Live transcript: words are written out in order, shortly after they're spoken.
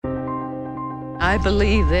I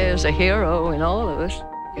believe there's a hero in all of us.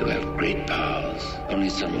 You have great powers, only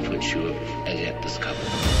some of which you have as yet discovered.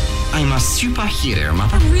 I'm a superhero,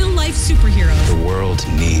 Mabel. A real-life superhero. The world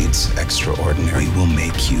needs extraordinary. We will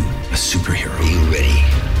make you a superhero. Are you ready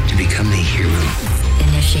to become a hero?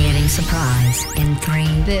 Initiating surprise in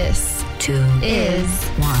 3. This, 2, is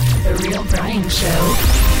 1. The Real Brian Show.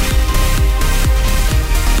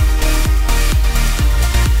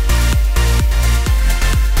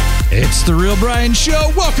 It's The Real Brian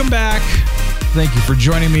Show. Welcome back. Thank you for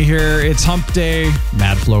joining me here. It's Hump Day,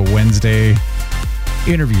 Mad Flow Wednesday,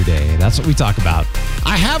 Interview Day. That's what we talk about.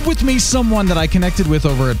 I have with me someone that I connected with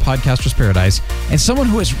over at Podcaster's Paradise, and someone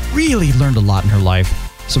who has really learned a lot in her life.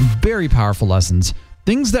 Some very powerful lessons,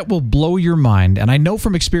 things that will blow your mind. And I know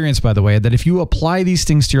from experience, by the way, that if you apply these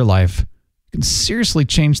things to your life, you can seriously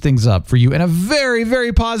change things up for you in a very,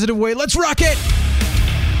 very positive way. Let's rock it!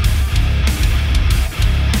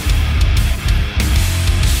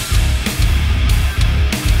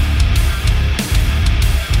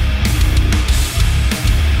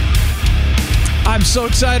 I'm so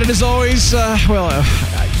excited as always. Yeah,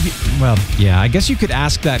 I guess you could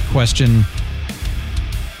ask that question.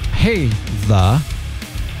 Hey,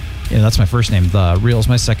 that's my first name. The Real's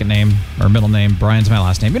my second name or middle name. Brian's my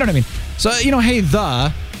last name. You know what I mean? So, hey,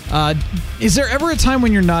 is there ever a time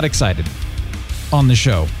when you're not excited on the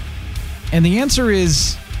show? And the answer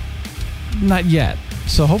is not yet.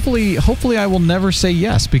 So hopefully I will never say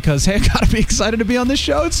yes because, hey, I gotta be excited to be on this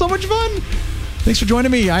show. It's so much fun. Thanks for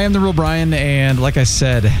joining me. I am The Real Brian, and like I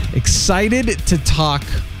said, excited to talk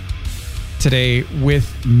today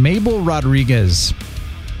with Mabel Rodriguez.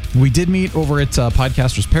 We did meet over at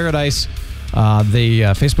Podcaster's Paradise, the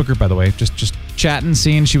Facebook group, by the way, just chatting,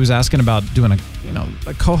 seeing. She was asking about doing a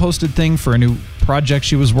co-hosted thing for a new project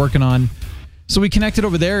she was working on. So we connected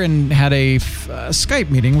over there and had a Skype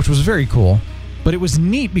meeting, which was very cool. But it was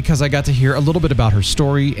neat because I got to hear a little bit about her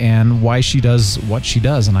story and why she does what she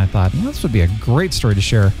does. And I thought, this would be a great story to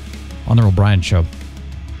share on The Real Brian Show.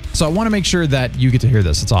 So I want to make sure that you get to hear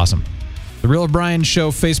this. It's awesome. The Real Brian Show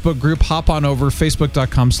Facebook group. Hop on over,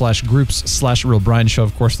 facebook.com/groups/Real Brian Show.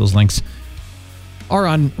 Of course, those links are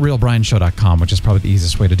on realbrianshow.com, which is probably the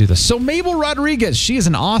easiest way to do this. So Mabel Rodriguez, she is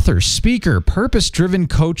an author, speaker, purpose-driven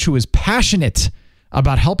coach who is passionate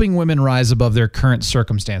about helping women rise above their current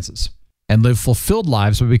circumstances and live fulfilled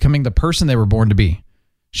lives by becoming the person they were born to be.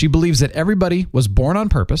 She believes that everybody was born on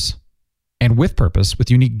purpose and with purpose, with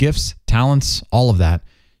unique gifts, talents, all of that.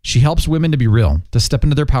 She helps women to be real, to step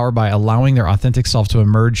into their power by allowing their authentic self to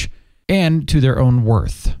emerge and to their own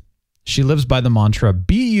worth. She lives by the mantra,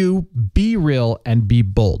 be you, be real, and be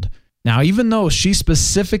bold. Now, even though she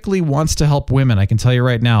specifically wants to help women, I can tell you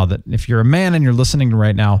right now that if you're a man and you're listening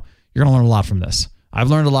right now, you're going to learn a lot from this. I've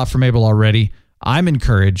learned a lot from Mabel already. I'm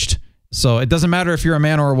encouraged. So it doesn't matter if you're a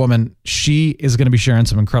man or a woman, she is going to be sharing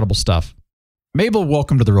some incredible stuff. Mabel,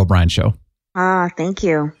 welcome to The Real Brian Show. Thank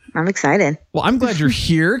you. I'm excited. Well, I'm glad you're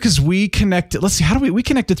here because we connected. Let's see, we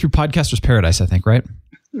connected through Podcaster's Paradise, I think, right?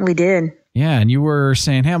 We did. Yeah, and you were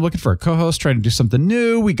saying, hey, I'm looking for a co-host, trying to do something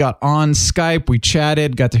new. We got on Skype, we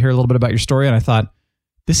chatted, got to hear a little bit about your story, and I thought,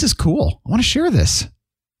 this is cool. I want to share this.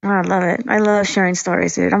 Oh, I love it. I love sharing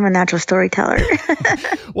stories, dude. I'm a natural storyteller.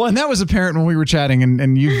 Well, and that was apparent when we were chatting,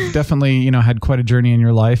 and you've definitely, had quite a journey in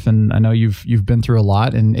your life, and I know you've been through a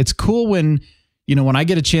lot, and it's cool when I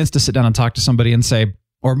get a chance to sit down and talk to somebody and say,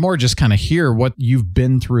 or more just kind of hear what you've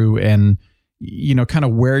been through and, kind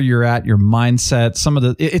of where you're at, your mindset,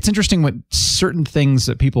 it's interesting what certain things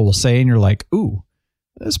that people will say, and you're like, ooh,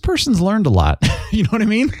 this person's learned a lot. You know what I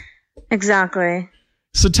mean? Exactly.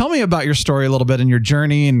 So tell me about your story a little bit and your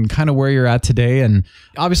journey and kind of where you're at today, and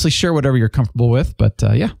obviously share whatever you're comfortable with. But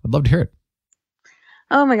I'd love to hear it.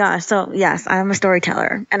 Oh my gosh. So yes, I'm a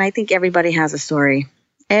storyteller, and I think everybody has a story.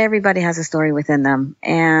 Everybody has a story within them.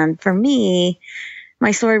 And for me,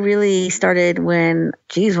 my story really started when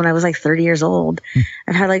I was like 30 years old.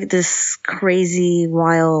 I've had like this crazy,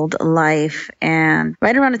 wild life. And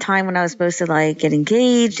right around the time when I was supposed to like get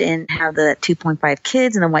engaged and have the 2.5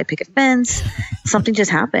 kids and a white picket fence, something just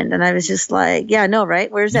happened. And I was just like, yeah, no,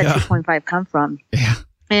 right? Where's that 2.5 come from? Yeah.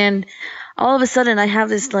 And all of a sudden I have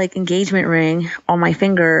this like engagement ring on my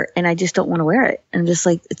finger and I just don't want to wear it. And just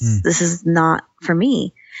like, this is not for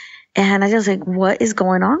me. And I was like, what is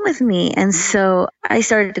going on with me? And so I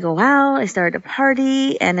started to go out. I started to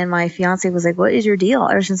party. And then my fiance was like, what is your deal?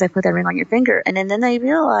 Ever since I put that ring on your finger. And then I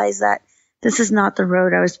realized that this is not the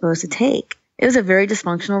road I was supposed to take. It was a very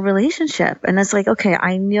dysfunctional relationship. And it's like, okay,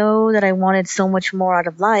 I know that I wanted so much more out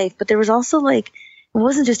of life, but there was also like, it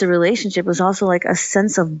wasn't just a relationship. It was also like a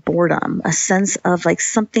sense of boredom, a sense of like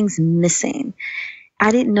something's missing. I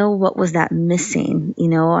didn't know what was that missing. You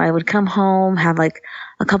know, I would come home, have like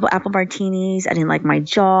a couple apple martinis. I didn't like my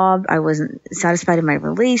job. I wasn't satisfied in my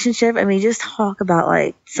relationship. I mean, just talk about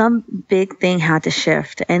like some big thing had to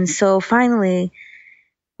shift. And so finally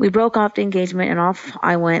we broke off the engagement and off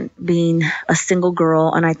I went being a single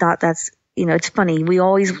girl. And I thought that's, you know, it's funny. We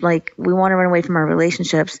always like, we want to run away from our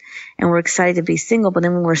relationships and we're excited to be single. But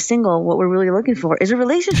then when we're single, what we're really looking for is a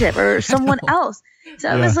relationship or someone else. So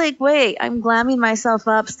I was like, wait, I'm glamming myself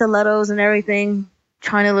up, stilettos and everything,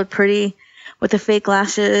 trying to look pretty with the fake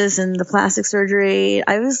lashes and the plastic surgery.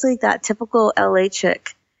 I was like that typical LA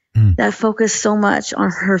chick that focused so much on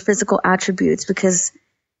her physical attributes because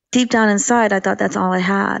deep down inside, I thought that's all I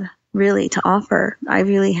had really to offer. I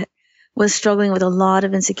really was struggling with a lot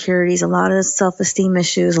of insecurities, a lot of self-esteem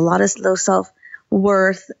issues, a lot of low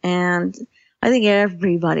self-worth. And I think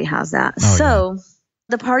everybody has that.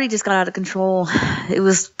 The party just got out of control. It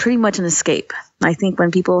was pretty much an escape. I think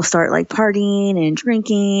when people start like partying and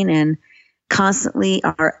drinking and constantly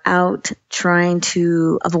are out trying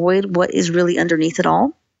to avoid what is really underneath it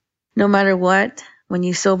all, no matter what, when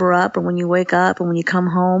you sober up or when you wake up and when you come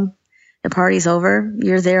home, the party's over,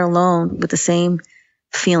 you're there alone with the same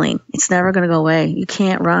feeling. It's never going to go away. You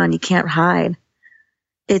can't run. You can't hide.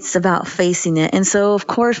 It's about facing it. And so, of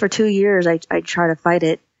course, for 2 years, I tried to fight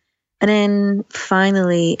it. And then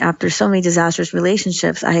finally, after so many disastrous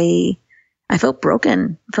relationships, I felt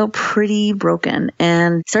broken, felt pretty broken,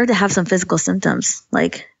 and started to have some physical symptoms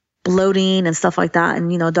like bloating and stuff like that.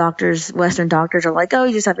 And, you know, Western doctors are like, oh,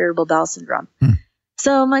 you just have irritable bowel syndrome.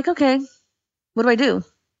 So I'm like, okay, what do I do?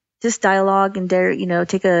 Just dialogue and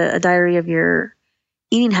take a diary of your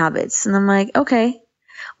eating habits. And I'm like, okay,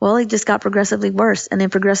 well, it just got progressively worse and then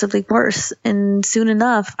progressively worse. And soon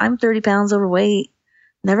enough, I'm 30 pounds overweight.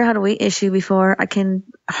 Never had a weight issue before. I can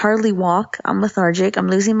hardly walk. I'm lethargic. I'm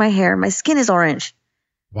losing my hair. My skin is orange.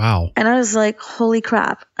 Wow. And I was like, holy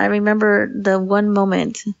crap. I remember the one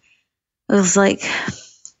moment. It was like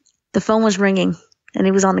the phone was ringing and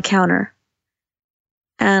it was on the counter.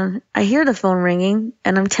 And I hear the phone ringing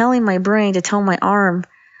and I'm telling my brain to tell my arm,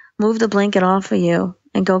 move the blanket off of you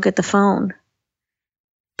and go get the phone.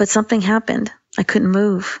 But something happened. I couldn't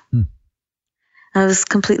move. I was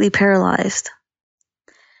completely paralyzed.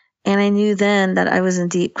 And I knew then that I was in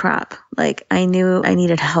deep crap. Like I knew I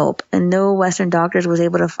needed help and no Western doctors was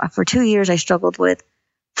able to, for 2 years, I struggled with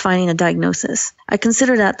finding a diagnosis. I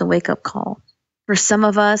consider that the wake up call. For some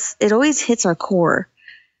of us, it always hits our core.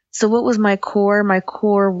 So what was my core? My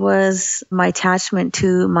core was my attachment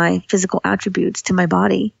to my physical attributes, to my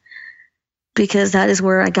body, because that is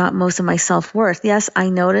where I got most of my self-worth. Yes, I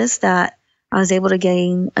noticed that I was able to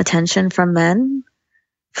gain attention from men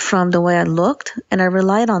from the way I looked, and I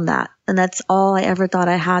relied on that. And that's all I ever thought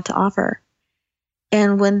I had to offer.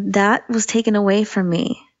 And when that was taken away from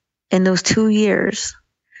me in those 2 years,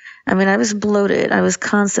 I mean, I was bloated. I was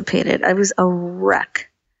constipated. I was a wreck.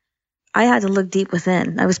 I had to look deep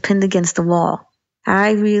within. I was pinned against the wall.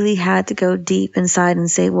 I really had to go deep inside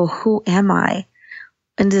and say, well, who am I?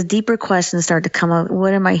 And the deeper questions started to come up.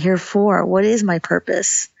 What am I here for? What is my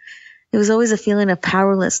purpose? It was always a feeling of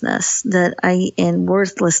powerlessness and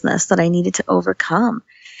worthlessness that I needed to overcome.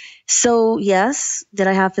 So yes, did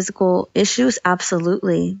I have physical issues?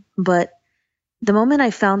 Absolutely. But the moment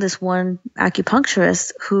I found this one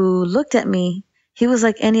acupuncturist who looked at me, he was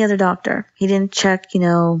like any other doctor. He didn't check,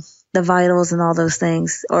 the vitals and all those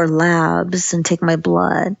things or labs and take my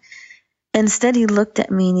blood. Instead, he looked at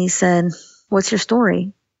me and he said, what's your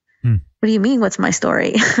story? What do you mean, what's my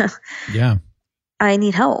story? Yeah. I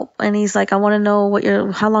need help. And he's like, I want to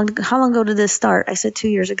know how long ago did this start? I said 2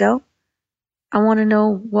 years ago. I want to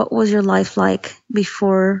know, what was your life like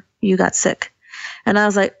before you got sick? And I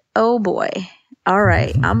was like, oh boy. All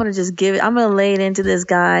right. I'm going to lay it into this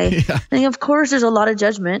guy. Yeah. And of course, there's a lot of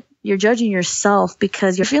judgment. You're judging yourself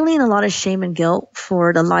because you're feeling a lot of shame and guilt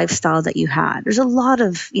for the lifestyle that you had. There's a lot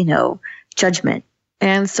of, judgment.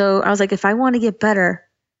 And so I was like, if I want to get better,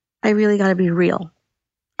 I really got to be real.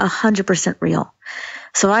 100% real.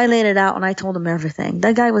 So I laid it out and I told him everything.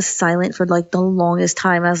 That guy was silent for like the longest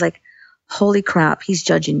time. I was like, holy crap, he's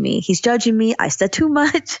judging me. He's judging me. I said too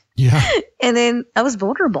much. Yeah. And then I was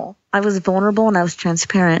vulnerable. And I was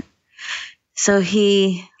transparent. So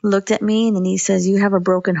he looked at me and then he says, you have a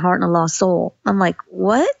broken heart and a lost soul. I'm like,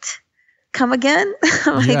 what? Come again?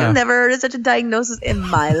 I'm like, I've never heard of such a diagnosis in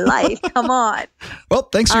my life. Come on. Well,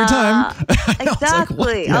 thanks for your time.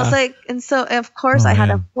 Exactly. I was like, and so of course I had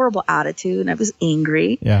a horrible attitude and I was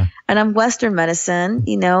angry. Yeah. And I'm Western medicine,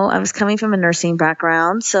 I was coming from a nursing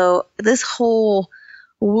background. So this whole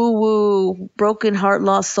woo-woo, broken heart,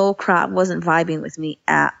 lost soul crap wasn't vibing with me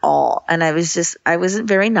at all. And I wasn't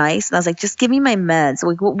very nice. And I was like, just give me my meds.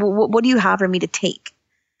 Like, what do you have for me to take?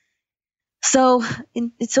 So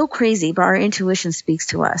it's so crazy, but our intuition speaks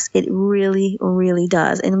to us. It really, really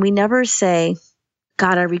does. And we never say,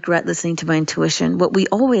 God, I regret listening to my intuition. What we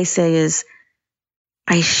always say is,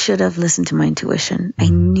 I should have listened to my intuition. I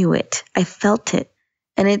knew it. I felt it.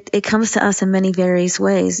 And it comes to us in many various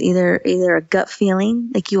ways, either a gut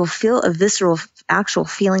feeling, like you will feel a visceral, actual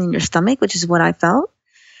feeling in your stomach, which is what I felt.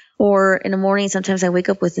 Or in the morning, sometimes I wake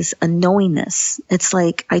up with a knowingness. It's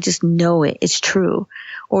like, I just know it. It's true.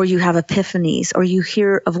 Or you have epiphanies, or you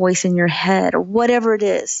hear a voice in your head, or whatever it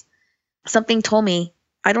is. Something told me,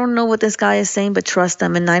 I don't know what this guy is saying, but trust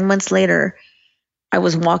him. And 9 months later, I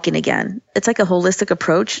was walking again. It's like a holistic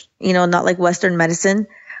approach, not like Western medicine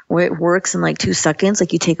where it works in like 2 seconds.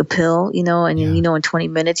 Like you take a pill, and in 20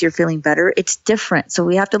 minutes you're feeling better. It's different. So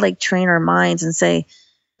we have to like train our minds and say,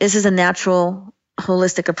 this is a natural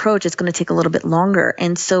holistic approach. It's going to take a little bit longer.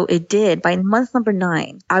 And so it did. By month number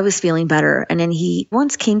 9, I was feeling better. And then he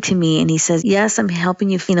once came to me and he says, yes, I'm helping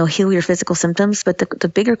you, heal your physical symptoms. But the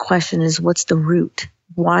bigger question is, what's the root?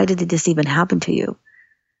 Why did this even happen to you?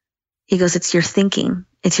 He goes, it's your thinking.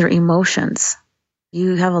 It's your emotions.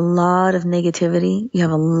 You have a lot of negativity. You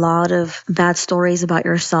have a lot of bad stories about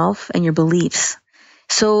yourself and your beliefs.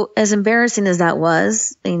 So as embarrassing as that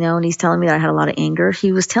was, and he's telling me that I had a lot of anger,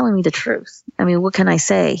 he was telling me the truth. I mean, what can I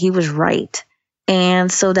say? He was right.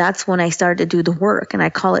 And so that's when I started to do the work, and I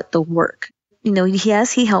call it the work.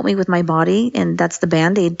 Yes, he helped me with my body, and that's the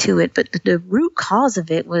Band-Aid to it. But the root cause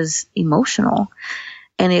of it was emotional,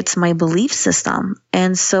 and it's my belief system.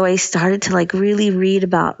 And so I started to like really read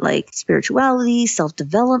about like spirituality,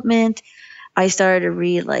 self-development. I started to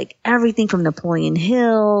read like everything from Napoleon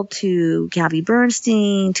Hill to Gabby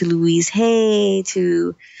Bernstein to Louise Hay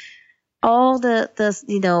to all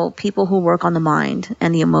the people who work on the mind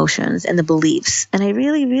and the emotions and the beliefs. And I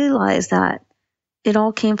really realized that it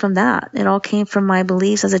all came from that. It all came from my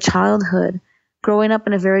beliefs as a childhood, growing up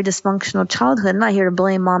in a very dysfunctional childhood. I'm not here to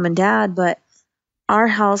blame mom and dad, but our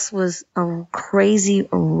house was a crazy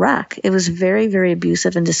wreck. It was very, very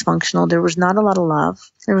abusive and dysfunctional. There was not a lot of love.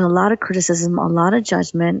 There was a lot of criticism, a lot of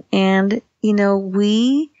judgment. And,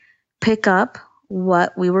 we pick up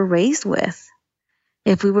what we were raised with.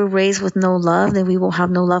 If we were raised with no love, then we will have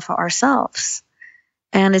no love for ourselves.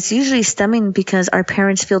 And it's usually stemming because our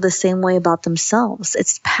parents feel the same way about themselves.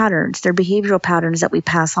 It's patterns. They're behavioral patterns that we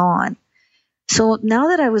pass on. So now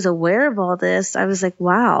that I was aware of all this, I was like,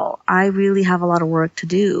 wow, I really have a lot of work to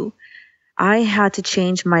do. I had to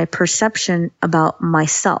change my perception about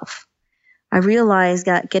myself. I realized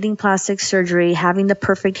that getting plastic surgery, having the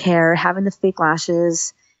perfect hair, having the fake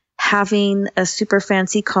lashes, having a super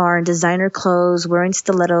fancy car and designer clothes, wearing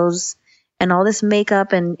stilettos, and all this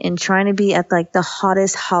makeup and trying to be at like the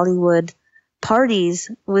hottest Hollywood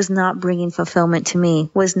parties was not bringing fulfillment to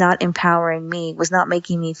me, was not empowering me, was not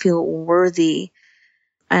making me feel worthy.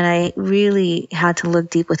 And I really had to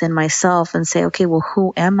look deep within myself and say, okay, well,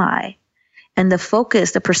 who am I? And the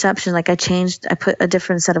focus, the perception, like I put a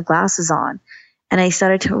different set of glasses on, and I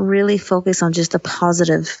started to really focus on just the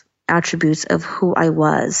positive attributes of who I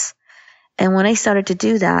was. And when I started to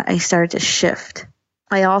do that, I started to shift.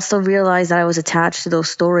 I also realized that I was attached to those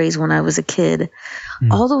stories when I was a kid.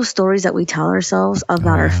 All those stories that we tell ourselves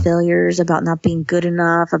about our failures, about not being good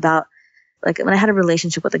enough, about like when I had a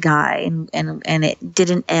relationship with a guy and it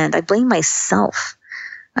didn't end, I blamed myself.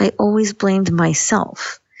 I always blamed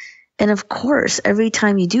myself. And of course, every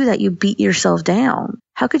time you do that, you beat yourself down.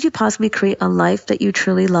 How could you possibly create a life that you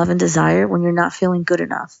truly love and desire when you're not feeling good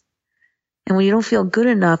enough? And when you don't feel good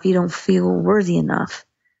enough, you don't feel worthy enough.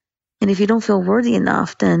 And if you don't feel worthy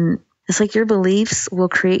enough, then it's like your beliefs will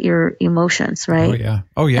create your emotions, right?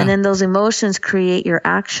 Oh, yeah. And then those emotions create your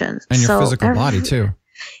actions. And your physical body, too.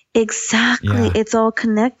 Exactly. Yeah. It's all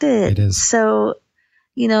connected. It is. So,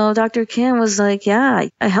 Dr. Kim was like, yeah,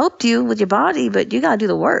 I helped you with your body, but you got to do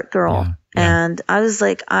the work, girl. Yeah. And I was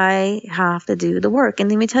like, I have to do the work. And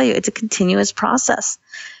let me tell you, it's a continuous process.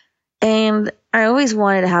 And I always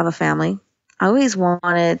wanted to have a family. I always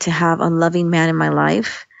wanted to have a loving man in my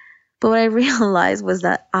life. But what I realized was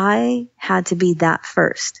that I had to be that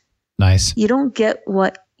first. Nice. You don't get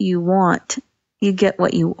what you want. You get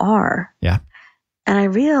what you are. Yeah. And I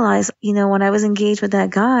realized, when I was engaged with that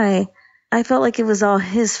guy, I felt like it was all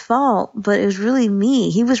his fault, but it was really me.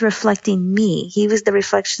 He was reflecting me. He was the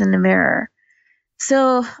reflection in the mirror.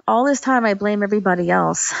 So all this time I blame everybody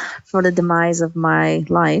else for the demise of my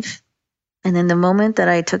life. And then the moment that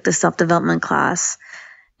I took the self-development class,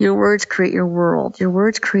 Your words create your world. Your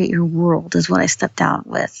words create your world is what I stepped out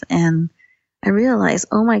with. And I realized,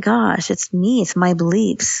 oh my gosh, it's me. It's my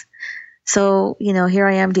beliefs. So, here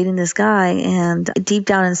I am dating this guy, and deep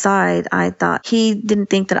down inside, I thought he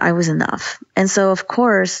didn't think that I was enough. And so, of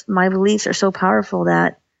course, my beliefs are so powerful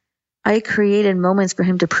that I created moments for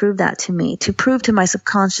him to prove that to me, to prove to my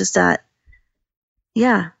subconscious that,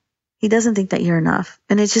 yeah, he doesn't think that you're enough.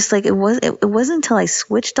 And it's just like, it wasn't until I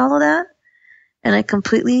switched all of that and I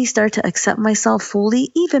completely started to accept myself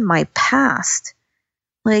fully, even my past.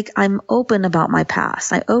 Like, I'm open about my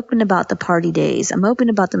past. I'm open about the party days. I'm open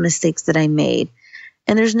about the mistakes that I made.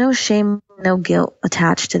 And there's no shame, no guilt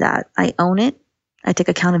attached to that. I own it. I take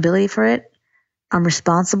accountability for it. I'm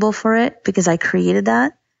responsible for it because I created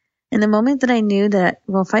that. And the moment that I knew that,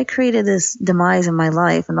 well, if I created this demise in my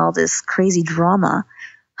life and all this crazy drama,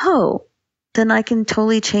 then I can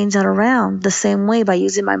totally change that around the same way by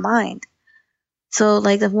using my mind. So,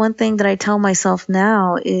 like, the one thing that I tell myself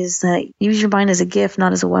now is that use your mind as a gift,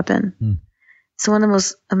 not as a weapon. It's one of the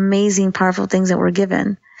most amazing, powerful things that we're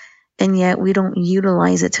given. And yet we don't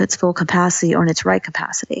utilize it to its full capacity or in its right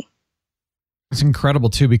capacity. It's incredible,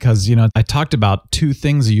 too, because, I talked about two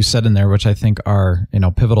things that you said in there, which I think are,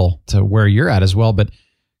 pivotal to where you're at as well. But a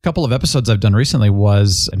couple of episodes I've done recently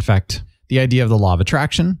was, in fact, the idea of the law of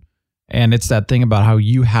attraction. And it's that thing about how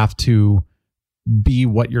you have to be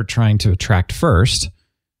what you're trying to attract first.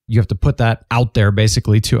 You have to put that out there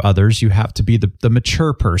basically to others. You have to be the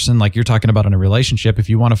mature person, like you're talking about in a relationship. If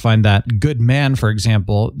you want to find that good man, for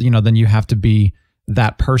example, then you have to be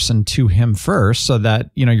that person to him first so that,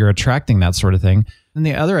 you're attracting that sort of thing. And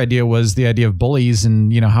the other idea was the idea of bullies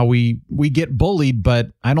and, how we get bullied, but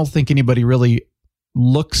I don't think anybody really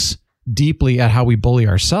looks deeply at how we bully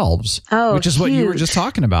ourselves, which is what you were just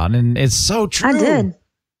talking about. And it's so true. I did.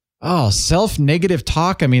 Oh, self-negative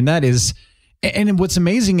talk. I mean, that is, and what's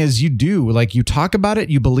amazing is you talk about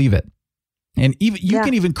it, you believe it. And even you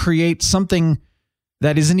can even create something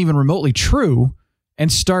that isn't even remotely true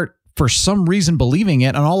and start for some reason believing it.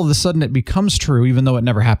 And all of a sudden it becomes true, even though it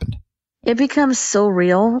never happened. It becomes so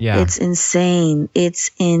real. Yeah. It's insane.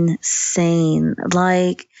 It's insane.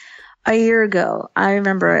 Like a year ago, I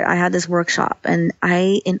remember I had this workshop and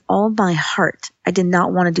in all my heart, I did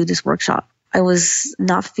not want to do this workshop. I was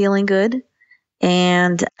not feeling good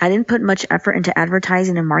and I didn't put much effort into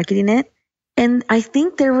advertising and marketing it. And I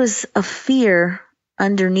think there was a fear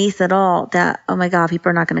underneath it all that, oh my God, people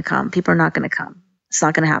are not going to come. People are not going to come. It's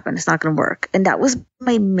not going to happen. It's not going to work. And that was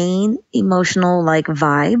my main emotional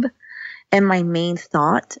vibe and my main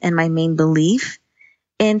thought and my main belief.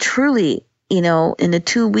 And truly, in the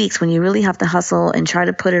 2 weeks when you really have to hustle and try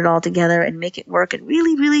to put it all together and make it work and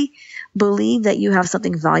really, really believe that you have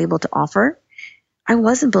something valuable to offer, I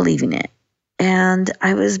wasn't believing it. And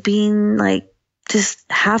I was being just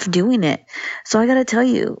half doing it. So I got to tell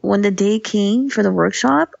you, when the day came for the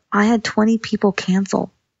workshop, I had 20 people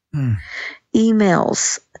cancel.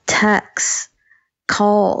 Emails, texts,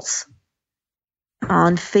 calls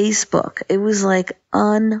on Facebook. It was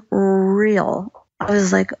unreal. I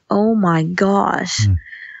was like, oh my gosh.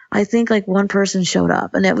 I think one person showed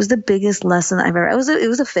up, and it was the biggest lesson I've ever. It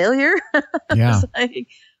was a failure. Yeah. It was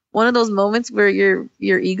one of those moments where your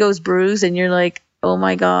ego's bruised and you're like, oh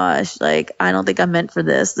my gosh, I don't think I'm meant for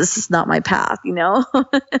this. This is not my path,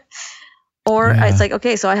 Or it's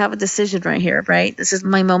okay, so I have a decision right here, right? This is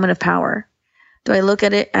my moment of power. Do I look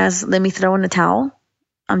at it as, let me throw in the towel?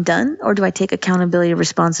 I'm done. Or do I take accountability,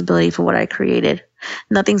 responsibility for what I created?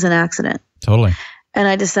 Nothing's an accident. Totally. And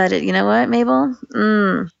I decided, you know what, Mabel?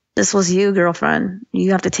 This was you, girlfriend.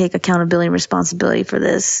 You have to take accountability and responsibility for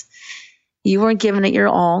this. You weren't giving it your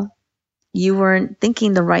all. You weren't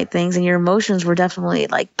thinking the right things, and your emotions were definitely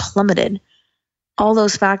plummeted. All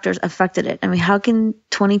those factors affected it. I mean, how can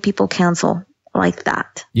 20 people cancel like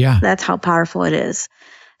that? Yeah. That's how powerful it is.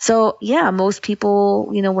 So yeah, most people,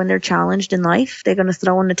 when they're challenged in life, they're going to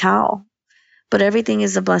throw in the towel. But everything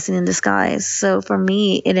is a blessing in disguise. So for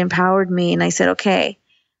me, it empowered me. And I said, okay,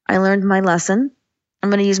 I learned my lesson. I'm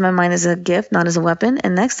going to use my mind as a gift, not as a weapon.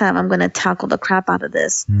 And next time I'm going to tackle the crap out of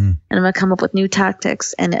this. And I'm going to come up with new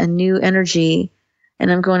tactics and a new energy.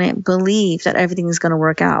 And I'm going to believe that everything is going to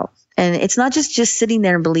work out. And it's not just sitting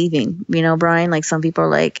there and believing, Brian, some people are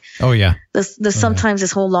like, oh yeah, sometimes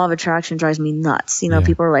this whole law of attraction drives me nuts.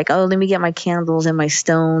 People are like, oh, let me get my candles and my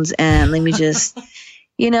stones and let me just,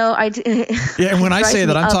 yeah. And when I say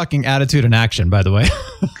that, I'm talking attitude and action, by the way.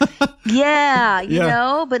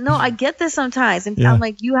 Yeah, but no, I get this sometimes. And I'm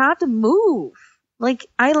like, you have to move.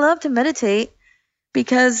 I love to meditate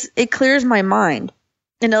because it clears my mind.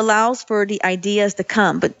 and allows for the ideas to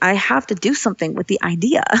come, but I have to do something with the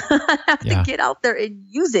idea. I have to get out there and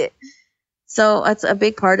use it. So that's a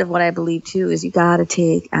big part of what I believe too, is you got to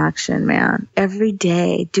take action, man. Every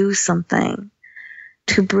day, do something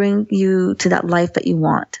to bring you to that life that you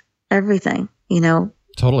want. Everything,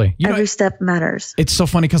 Totally. Every step matters. It's so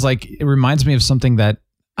funny because it reminds me of something that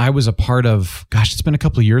I was a part of. Gosh, it's been a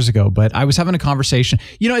couple of years ago, but I was having a conversation.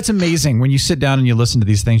 It's amazing when you sit down and you listen to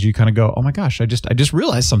these things, you kind of go, oh my gosh, I just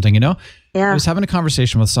realized something, Yeah. I was having a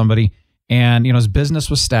conversation with somebody and, his business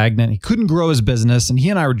was stagnant. He couldn't grow his business and he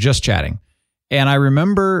and I were just chatting. And I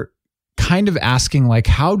remember kind of asking, like,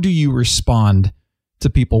 how do you respond to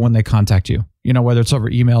people when they contact you? Whether it's over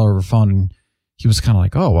email or over phone. And he was kind of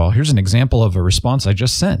like, oh, well, here's an example of a response I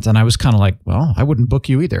just sent. And I was kind of like, well, I wouldn't book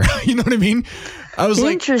you either. You know what I mean? I was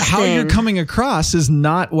like, how you're coming across is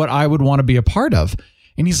not what I would want to be a part of.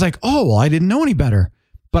 And he's like, oh, well, I didn't know any better.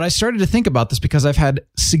 But I started to think about this because I've had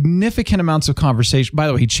significant amounts of conversation. By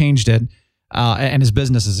the way, he changed it and his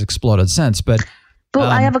business has exploded since. But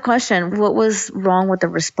I have a question. What was wrong with the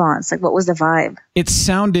response? Like, what was the vibe? It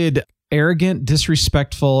sounded arrogant,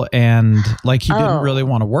 disrespectful, and like he didn't really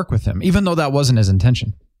want to work with him, even though that wasn't his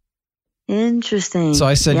intention. Interesting. So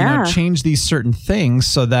I said, change these certain things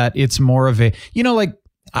so that it's more of a, like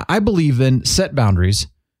I believe in set boundaries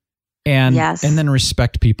and then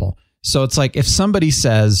respect people. So it's like if somebody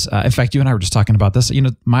says, in fact, you and I were just talking about this,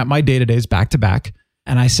 my day-to-day is back to back.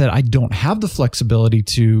 And I said, I don't have the flexibility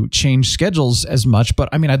to change schedules as much, but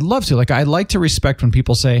I mean, I'd love to. Like, I like to respect when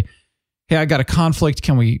people say, hey, I got a conflict.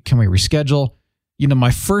 Can we reschedule? My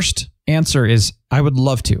first answer is I would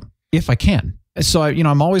love to, if I can. So,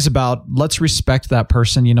 I'm always about, let's respect that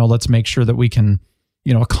person. Let's make sure that we can,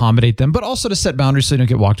 accommodate them, but also to set boundaries so they don't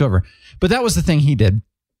get walked over. But that was the thing he did.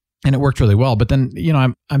 And it worked really well. But then,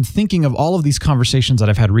 I'm thinking of all of these conversations that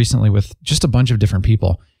I've had recently with just a bunch of different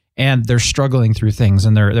people. And they're struggling through things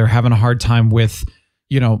and they're having a hard time with,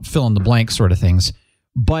 fill in the blank sort of things.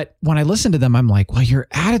 But when I listen to them, I'm like, well, your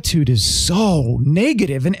attitude is so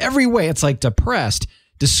negative in every way. It's like depressed,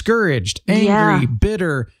 discouraged, angry,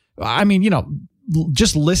 bitter. I mean,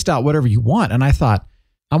 just list out whatever you want. And I thought,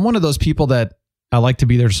 I'm one of those people that I like to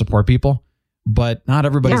be there to support people, but not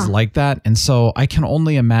everybody's like that. And so I can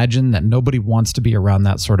only imagine that nobody wants to be around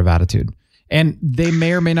that sort of attitude. And they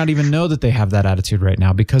may or may not even know that they have that attitude right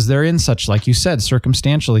now because they're in such, like you said,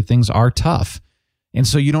 circumstantially, things are tough. And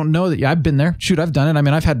so you don't know that. I've been there. Shoot, I've done it. I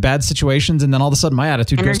mean, I've had bad situations and then all of a sudden my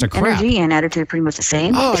attitude goes to crap. Energy and attitude are pretty much the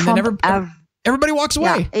same. Oh, and then everybody walks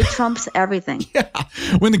away. Yeah, it trumps everything.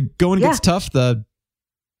 When the going gets tough, the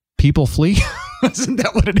people flee. Isn't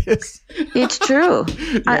that what it is? It's true.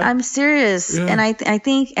 I'm serious. Yeah. And I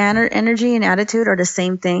think energy and attitude are the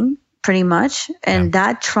same thing pretty much. And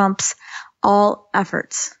that trumps all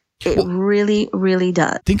efforts. It really, really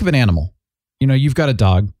does. Think of an animal. You've got a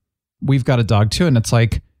dog. We've got a dog too. And it's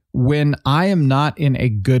like when I am not in a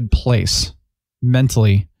good place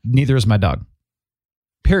mentally, neither is my dog.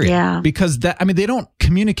 Period. Yeah. Because they don't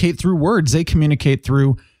communicate through words. They communicate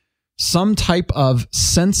through some type of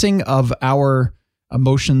sensing of our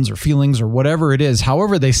emotions or feelings or whatever it is.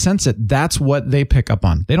 However they sense it, that's what they pick up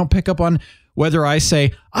on. They don't pick up on whether I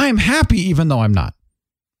say, I'm happy even though I'm not.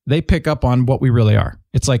 They pick up on what we really are.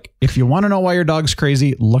 It's like, if you want to know why your dog's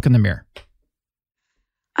crazy, look in the mirror.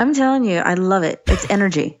 I'm telling you, I love it. It's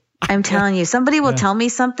energy. I'm telling you, somebody will tell me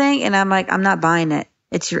something and I'm like, I'm not buying it.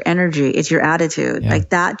 It's your energy. It's your attitude. Like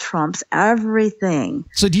that trumps everything.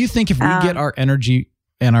 So do you think if we get our energy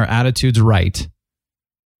and our attitudes right,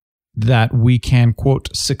 that we can, quote,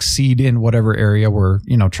 succeed in whatever area we're,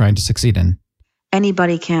 trying to succeed in?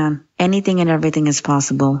 Anybody can. Anything and everything is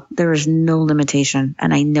possible. There is no limitation.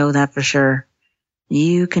 And I know that for sure.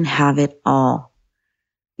 You can have it all.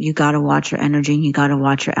 You got to watch your energy and you got to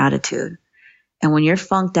watch your attitude. And when you're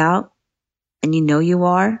funked out and you know you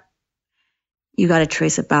are, you got to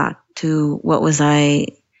trace it back to what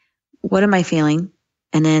am I feeling?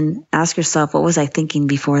 And then ask yourself, what was I thinking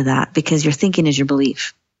before that? Because your thinking is your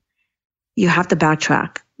belief. You have to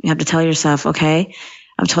backtrack. You have to tell yourself, okay,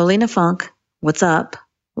 I'm totally in a funk. What's up?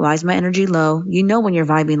 Why is my energy low? You know when you're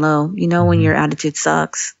vibing low. You know when your attitude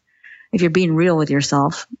sucks. If you're being real with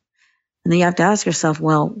yourself. And then you have to ask yourself,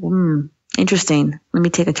 well, interesting. Let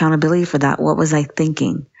me take accountability for that. What was I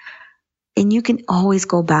thinking? And you can always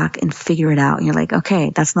go back and figure it out. And you're like,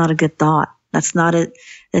 okay, that's not a good thought. That's not a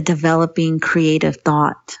developing creative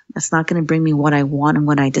thought. That's not going to bring me what I want and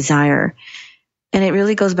what I desire. And it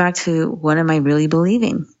really goes back to, what am I really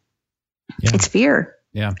believing? Yeah. It's fear.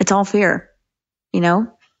 Yeah. It's all fear.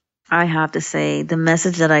 I have to say the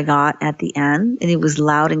message that I got at the end, and it was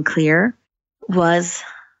loud and clear, was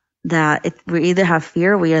that we either have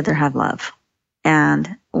fear or we either have love.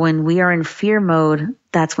 And when we are in fear mode,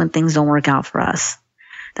 that's when things don't work out for us.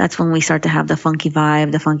 That's when we start to have the funky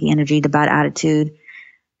vibe, the funky energy, the bad attitude.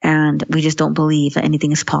 And we just don't believe that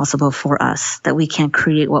anything is possible for us, that we can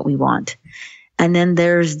create what we want. And then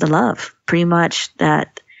there's the love, pretty much,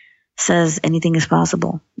 that says anything is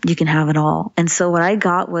possible. You can have it all. And so what I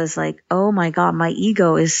got was like, oh my God, my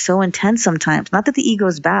ego is so intense sometimes. Not that the ego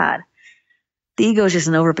is bad. The ego is just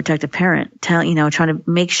an overprotective parent, trying to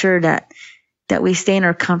make sure that we stay in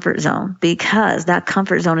our comfort zone, because that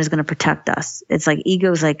comfort zone is going to protect us. It's like ego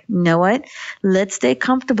is like, you know what? Let's stay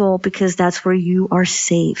comfortable because that's where you are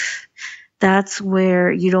safe. That's where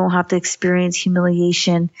you don't have to experience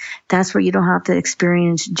humiliation. That's where you don't have to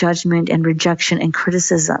experience judgment and rejection and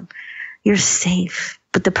criticism. You're safe.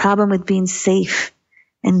 But the problem with being safe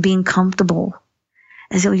and being comfortable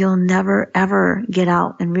is that you'll never, ever get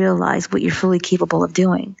out and realize what you're fully capable of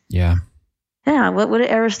doing. Yeah. Yeah. What did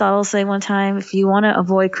Aristotle say one time? If you want to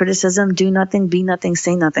avoid criticism, do nothing, be nothing,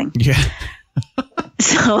 say nothing. Yeah.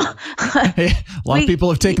 So a lot of people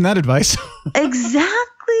have taken that advice. Exactly.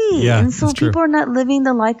 Yeah, and so that's true. people are not living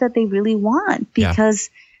the life that they really want because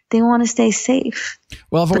they want to stay safe.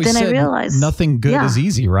 Well, I've always said nothing good is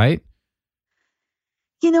easy, right?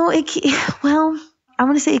 Well, I'm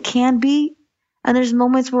going to say it can be. And there's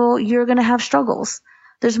moments where you're going to have struggles.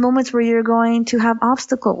 There's moments where you're going to have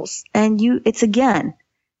obstacles. And it's again,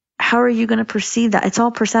 how are you going to perceive that? It's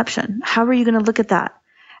all perception. How are you going to look at that?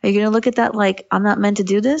 Are you going to look at that like, I'm not meant to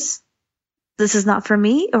do this? This is not for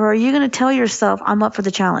me? Or are you going to tell yourself, I'm up for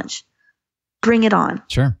the challenge? Bring it on.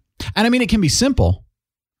 Sure. And I mean, it can be simple,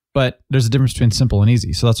 but there's a difference between simple and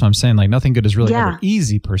easy. So that's what I'm saying. Like, nothing good is really ever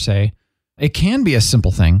easy per se. It can be a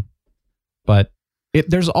simple thing, but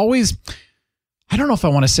there's always, I don't know if I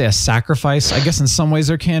want to say a sacrifice. I guess in some ways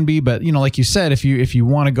there can be, but like you said, if you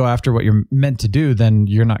want to go after what you're meant to do, then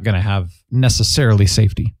you're not going to have necessarily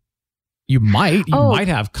safety. You might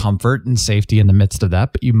have comfort and safety in the midst of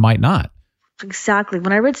that, but you might not. Exactly.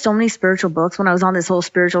 When I read so many spiritual books, when I was on this whole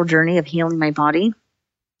spiritual journey of healing my body,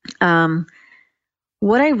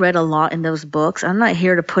 what I read a lot in those books, I'm not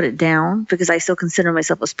here to put it down because I still consider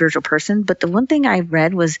myself a spiritual person, but the one thing I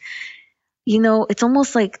read was, it's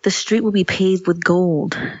almost like the street will be paved with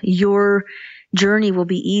gold. Your journey will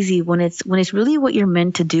be easy when it's really what you're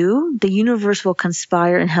meant to do. The universe will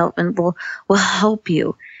conspire and help and will help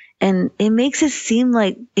you. And it makes it seem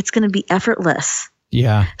like it's going to be effortless.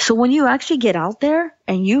 Yeah. So when you actually get out there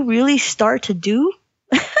and you really start to do,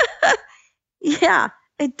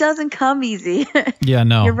 it doesn't come easy. Yeah,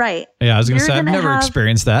 no. You're right. Yeah, I was going to say, I've never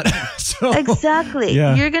experienced that. So, exactly.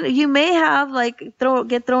 Yeah. You may have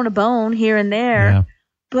get thrown a bone here and there,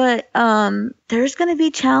 but there's going to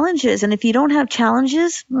be challenges. And if you don't have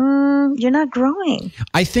challenges, you're not growing.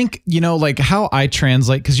 I think, like how I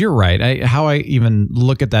translate, because you're right. How I even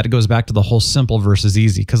look at that, it goes back to the whole simple versus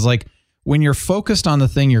easy. Because like when you're focused on the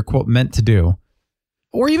thing you're, quote, meant to do,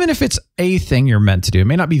 or even if it's a thing you're meant to do, it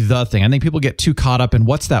may not be the thing. I think people get too caught up in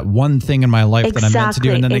what's that one thing in my life that I'm meant to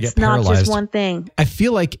do, and then they get paralyzed. It's not just one thing. I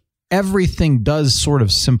feel like everything does sort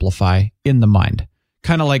of simplify in the mind.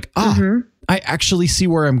 Kind of like, I actually see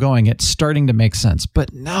where I'm going. It's starting to make sense.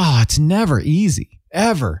 But no, it's never easy,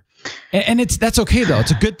 ever. And that's okay, though.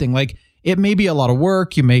 It's a good thing. Like, it may be a lot of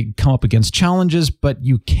work. You may come up against challenges, but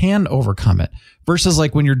you can overcome it. Versus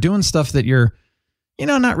like when you're doing stuff that you're,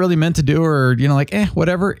 not really meant to do, or,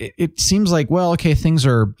 whatever. It seems like, well, okay, things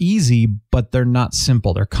are easy, but they're not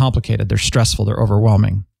simple. They're complicated. They're stressful. They're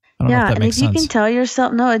overwhelming. I don't know if that makes sense. And if you can tell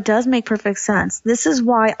yourself, no, it does make perfect sense. This is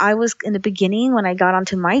why I was in the beginning, when I got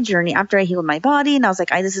onto my journey after I healed my body and I was like,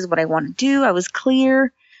 this is what I want to do. I was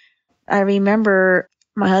clear. I remember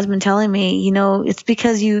my husband telling me, it's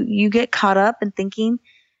because you get caught up in thinking,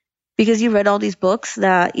 because you read all these books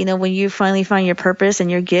that, when you finally find your purpose and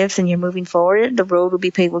your gifts and you're moving forward, the road will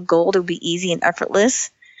be paved with gold. It will be easy and effortless.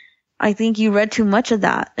 I think you read too much of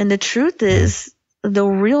that. And the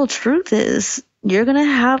real truth is, you're going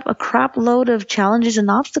to have a crap load of challenges and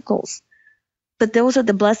obstacles. But those are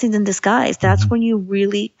the blessings in disguise. That's when you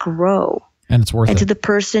really grow. And it's worth it. And to the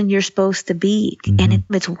person you're supposed to be. And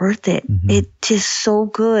it's worth it. It's just so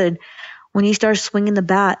good when you start swinging the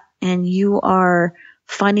bat and you are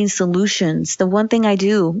finding solutions. The one thing I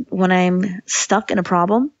do when I'm stuck in a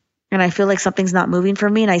problem and I feel like something's not moving for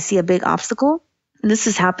me and I see a big obstacle, and this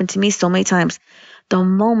has happened to me so many times, the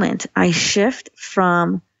moment I shift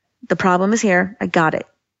from the problem is here, I got it,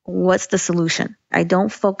 what's the solution? I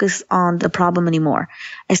don't focus on the problem anymore.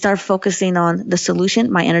 I start focusing on the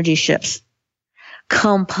solution, my energy shifts.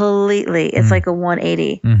 Completely. It's like a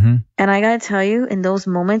 180. Mm-hmm. And I got to tell you, in those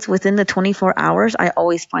moments within the 24 hours, I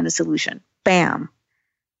always find a solution. Bam.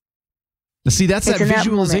 See, that's that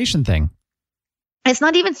visualization thing. It's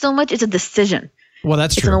not even so much, it's a decision. Well,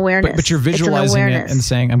 that's it's true. An awareness. But you're visualizing it and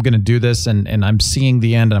saying, I'm going to do this and I'm seeing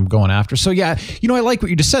the end and I'm going after. So yeah, I like what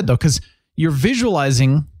you just said though, because you're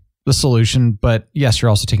visualizing the solution, but yes, you're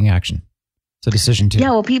also taking action. It's a decision too.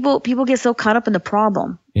 Yeah, well, people get so caught up in the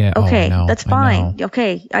problem. Yeah. Okay, that's fine.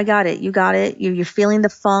 Okay, I got it. You got it. You're feeling the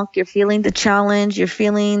funk. You're feeling the challenge. You're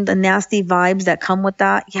feeling the nasty vibes that come with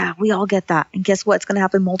that. Yeah, we all get that. And guess what? It's going to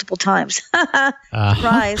happen multiple times.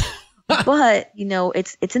 Surprise. But,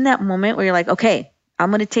 it's in that moment where you're like, okay,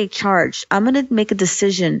 I'm going to take charge. I'm going to make a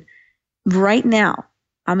decision right now.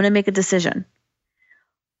 I'm going to make a decision.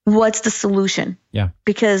 What's the solution? Yeah.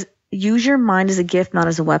 Because use your mind as a gift, not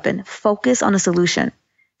as a weapon. Focus on a solution.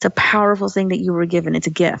 It's a powerful thing that you were given. It's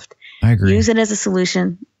a gift. I agree. Use it as a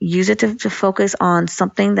solution. Use it to focus on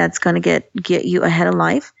something that's going to get you ahead of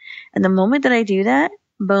life. And the moment that I do that,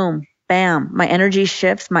 boom, bam, my energy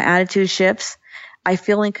shifts, my attitude shifts. I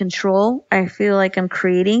feel in control. I feel like I'm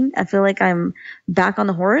creating. I feel like I'm back on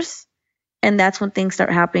the horse. And that's when things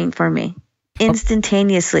start happening for me.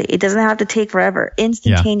 Instantaneously. It doesn't have to take forever.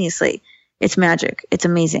 Instantaneously. Yeah. It's magic. It's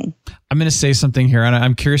amazing. I'm going to say something here, and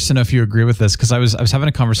I'm curious to know if you agree with this, because I was having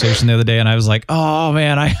a conversation the other day, and I was like, oh,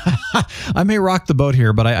 man, I may rock the boat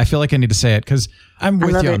here, but I feel like I need to say it, because I'm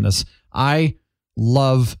with you on this. I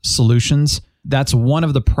love solutions. That's one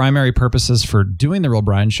of the primary purposes for doing the Real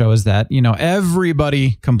Brian Show, is that,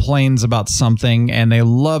 everybody complains about something, and they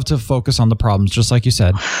love to focus on the problems, just like you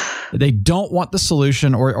said. They don't want the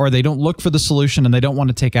solution, or they don't look for the solution, and they don't want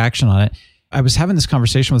to take action on it. I was having this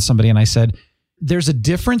conversation with somebody and I said, there's a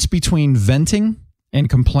difference between venting and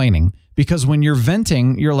complaining, because when you're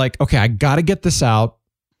venting, you're like, okay, I got to get this out.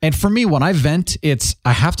 And for me, when I vent,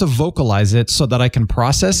 I have to vocalize it so that I can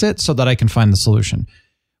process it, so that I can find the solution.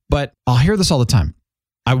 But I'll hear this all the time.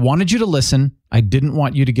 I wanted you to listen. I didn't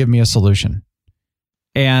want you to give me a solution.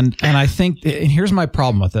 And I think, and here's my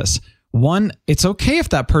problem with this. One, it's okay if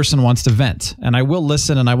that person wants to vent, and I will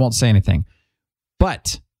listen and I won't say anything.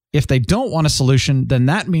 But if they don't want a solution, then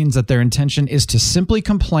that means that their intention is to simply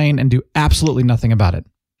complain and do absolutely nothing about it.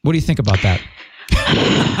 What do you think about that?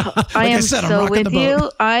 I am so with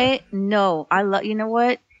you. I know. I love. You know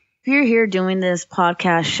what? If you're here doing this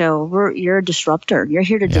podcast show, you're a disruptor. You're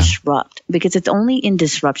here to disrupt, because it's only in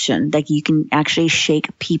disruption that you can actually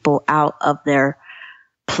shake people out of their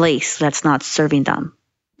place that's not serving them.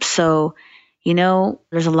 So,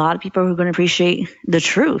 there's a lot of people who are going to appreciate the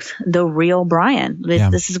truth, the real Brian.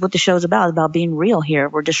 This is what the show is about being real here.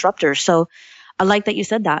 We're disruptors. So I like that you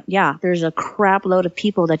said that. Yeah, there's a crap load of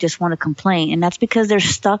people that just want to complain. And that's because they're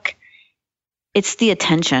stuck. It's the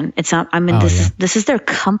attention. It's not, this is their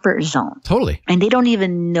comfort zone. Totally. And they don't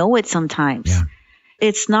even know it sometimes. Yeah.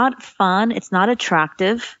 It's not fun. It's not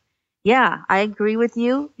attractive. Yeah, I agree with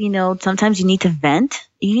you. Sometimes you need to vent.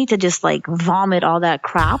 You need to just vomit all that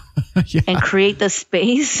crap and create the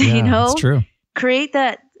space, That's true. Create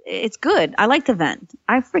that. It's good. I like to vent.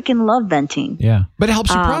 I freaking love venting. Yeah. But it helps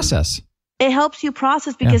you process. It helps you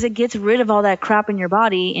process because it gets rid of all that crap in your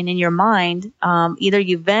body and in your mind. Either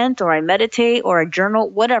you vent, or I meditate, or I journal,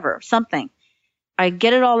 whatever, something. I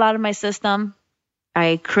get it all out of my system.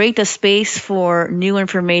 I create the space for new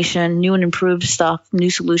information, new and improved stuff, new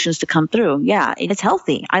solutions to come through. Yeah, it's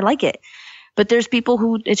healthy. I like it. But there's people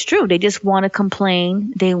who, it's true, they just want to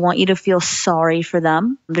complain. They want you to feel sorry for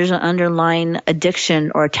them. There's an underlying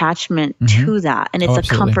addiction or attachment to that. And it's a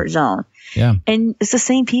comfort zone. Yeah. And it's the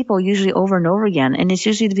same people usually over and over again. And it's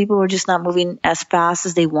usually the people who are just not moving as fast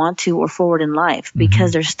as they want to or forward in life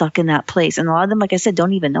because they're stuck in that place. And a lot of them, like I said,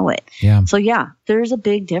 don't even know it. Yeah. So yeah, there's a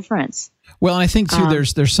big difference. Well, and I think too,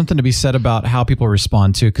 there's something to be said about how people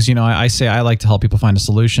respond too. Because, I say I like to help people find a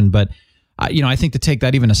solution, but I think to take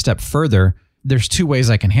that even a step further, there's two ways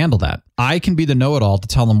I can handle that. I can be the know-it-all to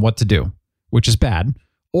tell them what to do, which is bad.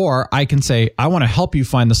 Or I can say, I want to help you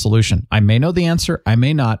find the solution. I may know the answer, I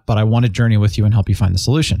may not, but I want to journey with you and help you find the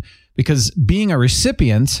solution. Because being a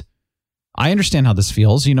recipient, I understand how this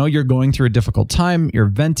feels. You're going through a difficult time, you're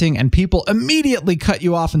venting, and people immediately cut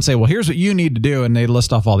you off and say, well, here's what you need to do. And they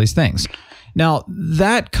list off all these things. Now,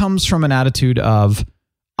 that comes from an attitude of,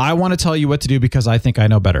 I want to tell you what to do because I think I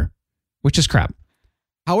know better, which is crap.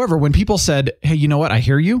 However, when people said, hey, you know what? I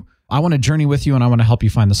hear you. I want to journey with you and I want to help you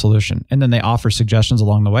find the solution. And then they offer suggestions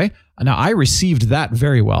along the way. Now, I received that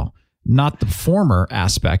very well, not the former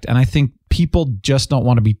aspect. And I think people just don't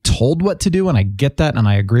want to be told what to do. And I get that. And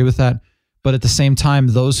I agree with that. But at the same time,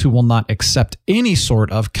 those who will not accept any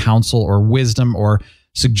sort of counsel or wisdom or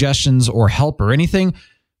suggestions or help or anything,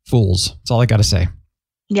 fools. That's all I got to say.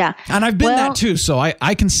 Yeah. And I've been that too, so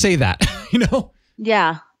I can say that,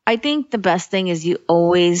 Yeah. I think the best thing is you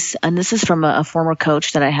always, and this is from a former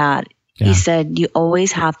coach that I had, he said, you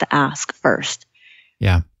always have to ask first.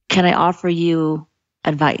 Yeah. Can I offer you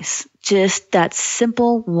advice? Just that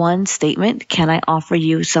simple one statement. Can I offer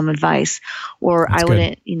you some advice? Or That's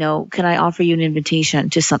wouldn't, can I offer you an invitation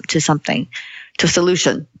to something, to a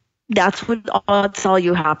solution? That's all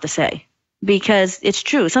you have to say. Because it's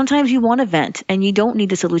true. Sometimes you want to vent and you don't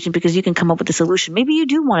need a solution because you can come up with a solution. Maybe you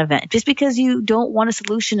do want to vent. Just because you don't want a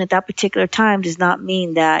solution at that particular time does not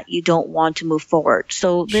mean that you don't want to move forward.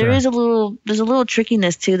 So there's a little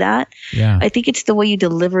trickiness to that. Yeah. I think it's the way you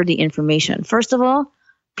deliver the information. First of all,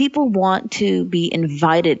 people want to be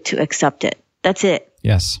invited to accept it. That's it.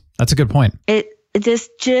 Yes. That's a good point. It just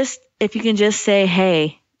if you can just say,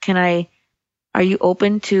 hey, are you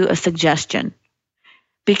open to a suggestion?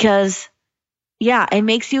 Because it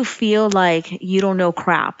makes you feel like you don't know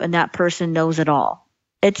crap and that person knows it all.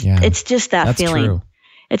 It's just that feeling. True.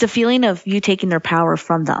 It's a feeling of you taking their power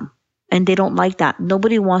from them. And they don't like that.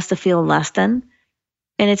 Nobody wants to feel less than.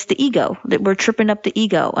 And it's the ego that we're tripping up the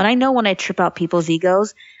ego. And I know when I trip out people's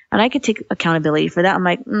egos, and I could take accountability for that. I'm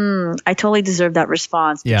like, I totally deserve that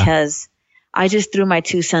response because I just threw my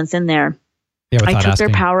 2 cents in there. Yeah, I took their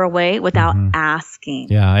power away without asking.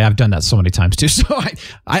 Yeah, I've done that so many times too. So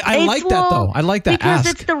I like that though. I like that because ask.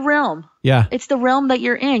 It's the realm. Yeah. It's the realm that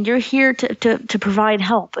you're in. You're here to provide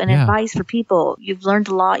help and advice for people. You've learned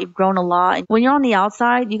a lot. You've grown a lot. And when you're on the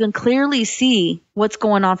outside, you can clearly see what's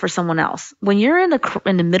going on for someone else. When you're in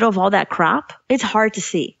the middle of all that crap, it's hard to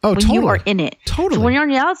see. Oh, when totally. you are in it. Totally. So when you're on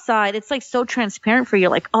the outside, it's like so transparent for you.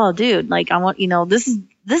 Like, oh, dude, like I want, this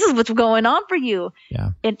is what's going on for you.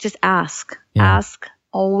 Yeah. And just ask. Yeah. Ask.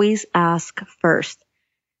 Always ask first.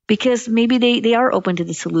 Because maybe they are open to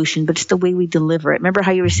the solution, but it's the way we deliver it. Remember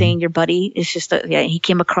how you were saying your buddy is just he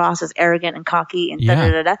came across as arrogant and cocky and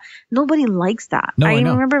da-da-da-da. Nobody likes that. No, I I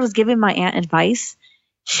know. remember I was giving my aunt advice.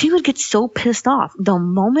 She would get so pissed off. The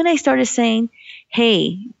moment I started saying,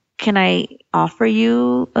 hey, can I offer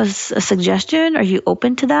you a suggestion? Are you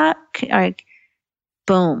open to that?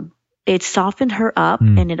 Boom. It softened her up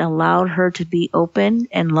and it allowed her to be open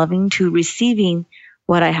and loving to receiving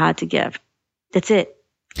what I had to give. That's it.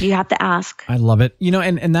 You have to ask. I love it.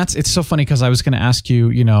 And it's so funny because I was going to ask you,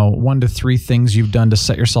 1 to 3 things you've done to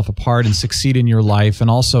set yourself apart and succeed in your life. And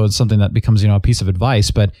also it's something that becomes, a piece of advice.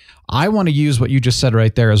 But I want to use what you just said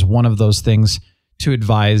right there as one of those things to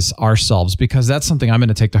advise ourselves, because that's something I'm going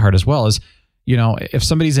to take to heart as well is, if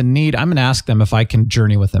somebody's in need, I'm going to ask them if I can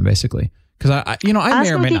journey with them basically. Because I ask may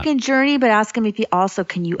or him may if he not. can journey, but ask him if he also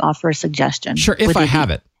can you offer a suggestion. Sure, if I have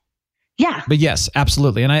it. Yeah. But yes,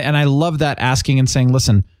 absolutely. And I love that asking and saying,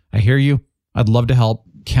 listen, I hear you. I'd love to help.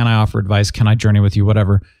 Can I offer advice? Can I journey with you?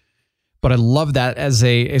 Whatever. But I love that as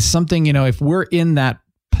something, if we're in that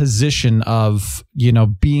position of,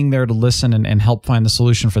 being there to listen and help find the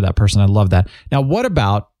solution for that person. I love that. Now, what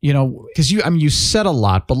about, because you said a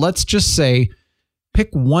lot, but let's just say, pick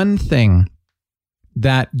one thing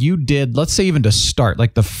that you did, let's say even to start,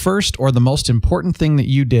 like the first or the most important thing that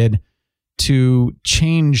you did to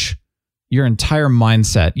change your entire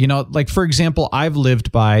mindset. Like for example, I've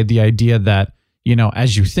lived by the idea that,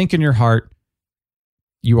 as you think in your heart,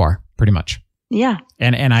 you are pretty much. Yeah.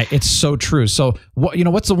 And it's so true. So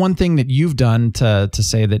what's the one thing that you've done to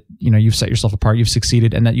say that, you've set yourself apart, you've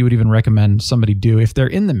succeeded, and that you would even recommend somebody do if they're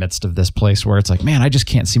in the midst of this place where it's like, man, I just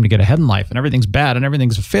can't seem to get ahead in life and everything's bad and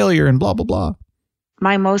everything's a failure and blah, blah, blah.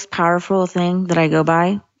 My most powerful thing that I go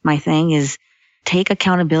by, my thing is take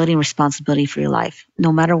accountability and responsibility for your life.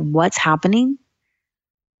 No matter what's happening.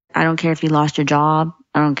 I don't care if you lost your job.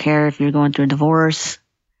 I don't care if you're going through a divorce.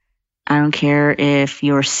 I don't care if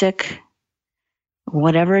you're sick.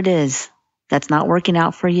 Whatever it is that's not working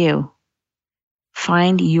out for you,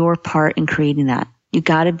 find your part in creating that. You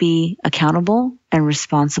got to be accountable and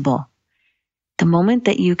responsible. The moment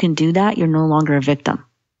that you can do that, you're no longer a victim.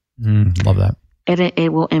 Love that.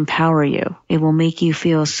 It will empower you. It will make you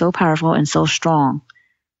feel so powerful and so strong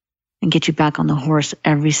and get you back on the horse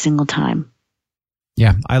every single time.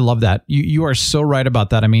 Yeah, I love that. You are so right about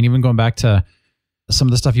that. I mean, even going back to some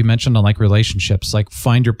of the stuff you mentioned on like relationships, like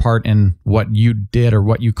find your part in what you did or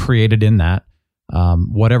what you created in that,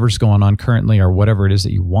 whatever's going on currently or whatever it is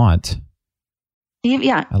that you want.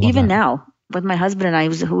 Yeah, even now with my husband and I,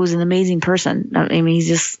 who was an amazing person. I mean, he's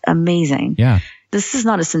just amazing. Yeah. This is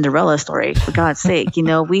not a Cinderella story, for God's sake.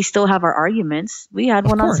 We still have our arguments. We had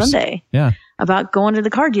one on Sunday. Yeah. about going to the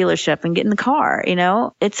car dealership and getting the car.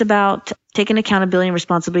 It's about taking accountability and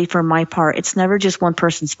responsibility for my part. It's never just one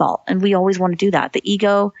person's fault. And we always want to do that. The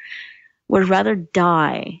ego would rather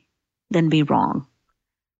die than be wrong.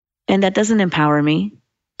 And that doesn't empower me.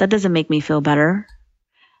 That doesn't make me feel better.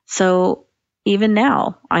 So even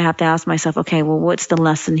now, I have to ask myself, okay, well, what's the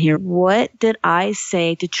lesson here? What did I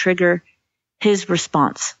say to trigger his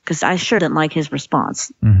response? Because I sure didn't like his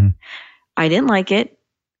response. Mm-hmm. I didn't like it.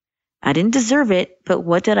 I didn't deserve it. But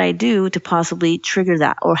what did I do to possibly trigger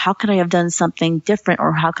that? Or how could I have done something different?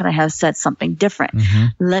 Or how could I have said something different? Mm-hmm.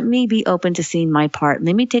 Let me be open to seeing my part.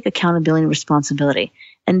 Let me take accountability and responsibility.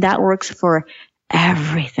 And that works for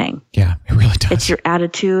everything. Yeah, it really does. It's your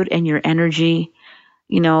attitude and your energy.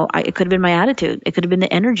 It could have been my attitude. It could have been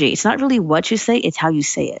the energy. It's not really what you say. It's how you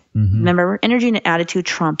say it. Mm-hmm. Remember, energy and attitude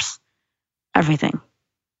trumps everything.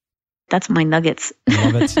 That's my nuggets.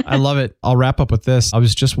 I love it. I'll wrap up with this. I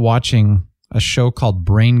was just watching a show called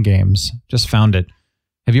Brain Games. Just found it.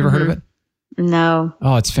 Have you ever heard of it? No.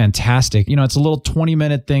 Oh, it's fantastic. It's a little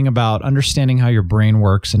 20-minute thing about understanding how your brain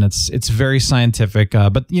works, and it's very scientific.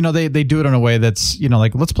 But they do it in a way that's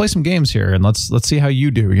like, let's play some games here and let's see how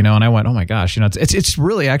you do. And I went, oh my gosh, it's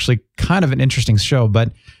really actually kind of an interesting show.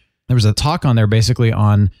 But there was a talk on there basically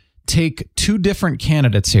on take two different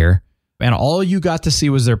candidates here, and all you got to see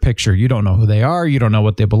was their picture. You don't know who they are. You don't know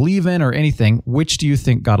what they believe in or anything. Which do you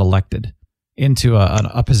think got elected into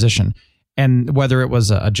a position? And whether it was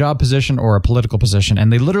a job position or a political position.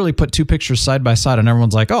 And they literally put two pictures side by side and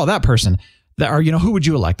everyone's like, oh, that person. Or, who would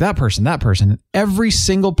you elect? That person, that person. Every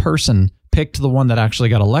single person picked the one that actually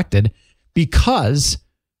got elected because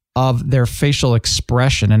of their facial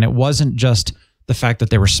expression. And it wasn't just the fact that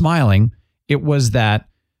they were smiling. It was that,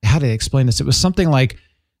 how do they explain this? It was something like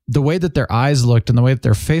the way that their eyes looked and the way that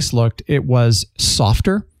their face looked, it was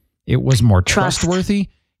softer. It was more trustworthy.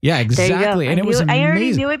 Yeah, exactly. And it was amazing. I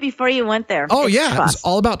already knew it before you went there. Oh, yeah. Trust. It was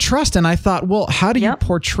all about trust. And I thought, well, how do you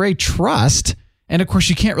portray trust? And of course,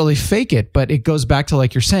 you can't really fake it, but it goes back to,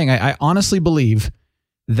 like you're saying, I honestly believe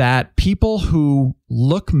that people who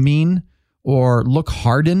look mean or look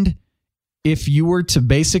hardened, if you were to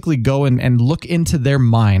basically go and look into their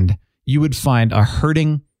mind, you would find a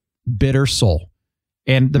hurting, bitter soul.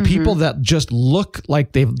 And the people that just look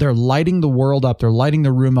like they're lighting the world up, they're lighting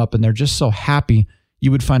the room up, and they're just so happy, you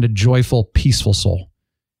would find a joyful, peaceful soul.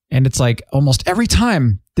 And it's like almost every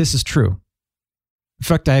time this is true. In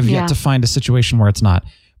fact, I have yet to find a situation where it's not.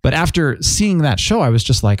 But after seeing that show, I was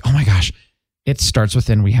just like, oh my gosh, it starts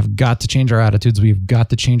within. We have got to change our attitudes. We've got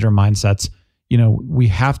to change our mindsets. We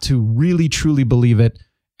have to really, truly believe it.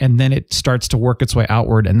 And then it starts to work its way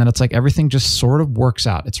outward. And then it's like everything just sort of works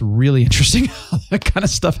out. It's really interesting how that kind of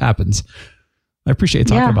stuff happens. I appreciate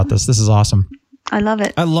talking about this. This is awesome. I love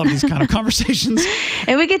it. I love these kind of conversations.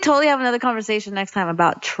 And we could totally have another conversation next time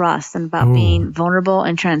about trust and about being vulnerable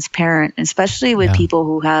and transparent, especially with people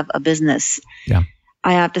who have a business. Yeah.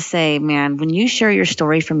 I have to say, man, when you share your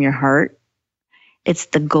story from your heart, it's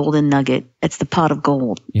the golden nugget. It's the pot of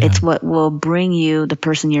gold. Yeah. It's what will bring you the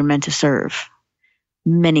person you're meant to serve.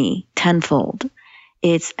 Many, tenfold.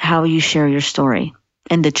 It's how you share your story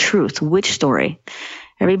and the truth. Which story?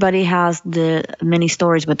 Everybody has the many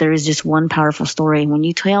stories, but there is just one powerful story. When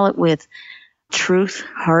you tell it with truth,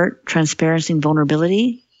 heart, transparency, and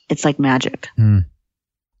vulnerability, it's like magic.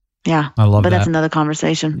 Yeah. I love that. But that's another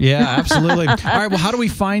conversation. Yeah, absolutely. All right. Well, how do we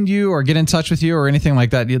find you or get in touch with you or anything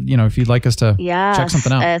like that? If you'd like us to check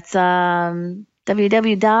something out. It's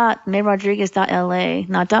www.mayrodriguez.la,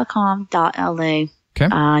 not .com, .la. Okay.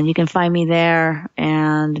 You can find me there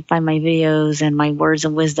and find my videos and my words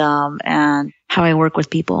of wisdom and how I work with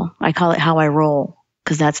people. I call it how I roll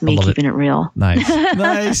because that's me keeping it real. Nice.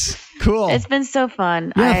 Nice. Cool. It's been so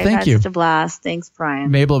fun. Yeah, thank you. Such a blast. Thanks, Brian.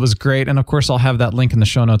 Mabel, it was great. And of course, I'll have that link in the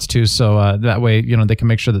show notes too. So that way, they can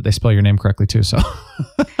make sure that they spell your name correctly too. So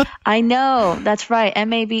I know. That's right.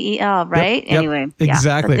 Mabel, right? Yep, anyway.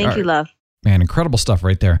 Exactly. Thank you, love. Man, incredible stuff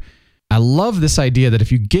right there. I love this idea that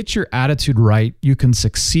if you get your attitude right, you can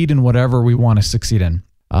succeed in whatever we want to succeed in.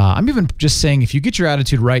 I'm even just saying if you get your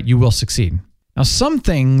attitude right, you will succeed. Now, some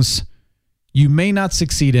things you may not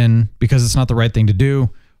succeed in because it's not the right thing to do,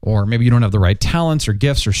 or maybe you don't have the right talents or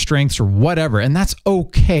gifts or strengths or whatever, and that's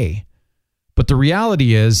okay. But the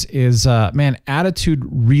reality is man, attitude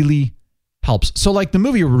really helps. So like the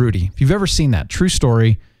movie Rudy, if you've ever seen that, true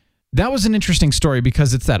story, that was an interesting story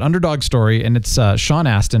because it's that underdog story, and it's Sean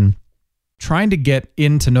Astin trying to get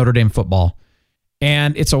into Notre Dame football.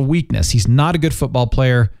 And it's a weakness. He's not a good football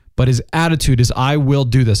player, but his attitude is, I will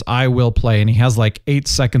do this. I will play. And he has like 8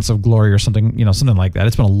 seconds of glory or something, something like that.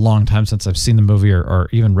 It's been a long time since I've seen the movie or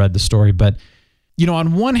even read the story. But,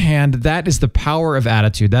 on one hand, that is the power of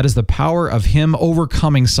attitude. That is the power of him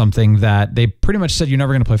overcoming something that they pretty much said, you're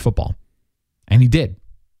never going to play football. And he did.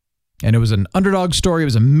 And it was an underdog story. It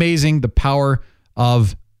was amazing, the power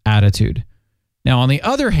of attitude. Now, on the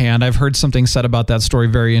other hand, I've heard something said about that story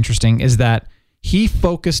very interesting, is that he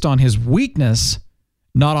focused on his weakness,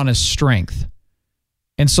 not on his strength.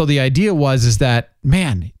 And so the idea is that,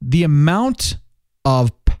 man, the amount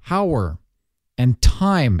of power and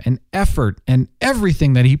time and effort and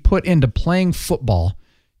everything that he put into playing football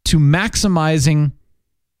to maximizing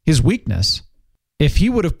his weakness, if he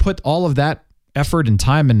would have put all of that effort and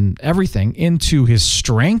time and everything into his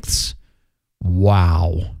strengths,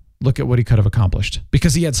 wow, look at what he could have accomplished,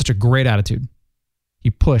 because he had such a great attitude. He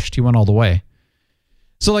pushed, he went all the way.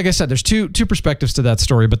 So like I said, there's two perspectives to that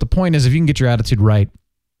story, but the point is, if you can get your attitude right,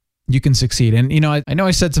 you can succeed. And, I know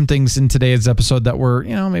I said some things in today's episode that were,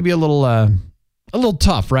 maybe a little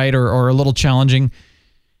tough, right? Or a little challenging.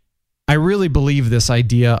 I really believe this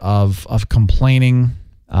idea of complaining.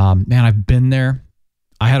 Man, I've been there.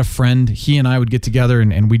 I had a friend, he and I would get together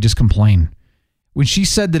and we'd just complain. When she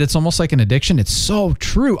said that it's almost like an addiction, it's so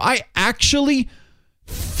true. I actually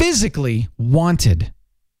physically wanted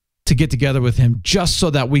to get together with him just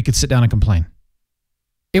so that we could sit down and complain.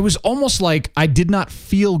 It was almost like I did not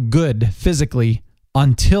feel good physically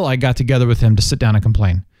until I got together with him to sit down and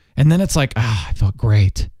complain. And then it's like, I felt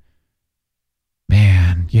great.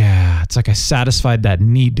 Man, yeah, it's like I satisfied that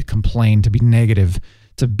need to complain, to be negative,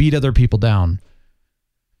 to beat other people down.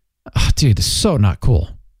 Oh, dude, this is so not cool.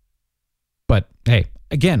 But hey,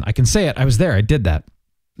 again, I can say it. I was there. I did that.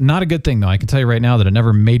 Not a good thing, though. I can tell you right now that it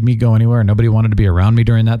never made me go anywhere. Nobody wanted to be around me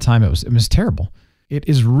during that time. It was terrible. It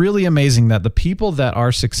is really amazing that the people that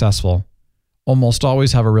are successful almost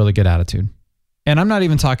always have a really good attitude. And I'm not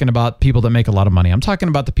even talking about people that make a lot of money. I'm talking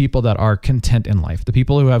about the people that are content in life, the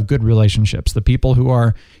people who have good relationships, the people who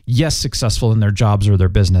are, yes, successful in their jobs or their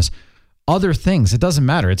business. Other things, it doesn't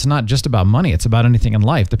matter. It's not just about money. It's about anything in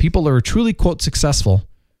life. The people who are truly, quote, successful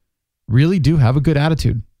really do have a good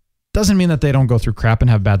attitude. Doesn't mean that they don't go through crap and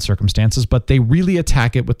have bad circumstances, but they really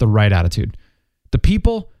attack it with the right attitude. The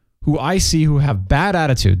people who I see who have bad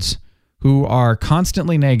attitudes, who are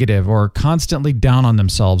constantly negative or constantly down on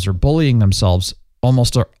themselves or bullying themselves,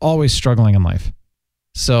 almost are always struggling in life.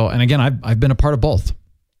 So, and again, I've been a part of both.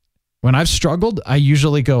 When I've struggled, I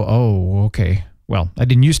usually go, oh, okay. Well, I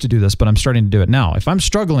didn't used to do this, but I'm starting to do it now. If I'm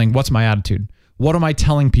struggling, what's my attitude? What am I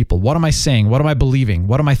telling people? What am I saying? What am I believing?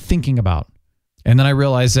 What am I thinking about? And then I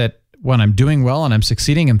realize that when I'm doing well and I'm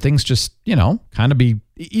succeeding and things just, kind of be,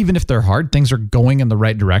 even if they're hard, things are going in the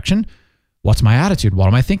right direction. What's my attitude? What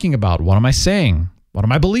am I thinking about? What am I saying? What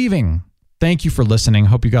am I believing? Thank you for listening.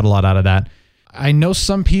 Hope you got a lot out of that. I know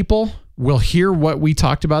some people will hear what we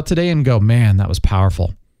talked about today and go, man, that was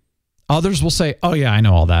powerful. Others will say, oh yeah, I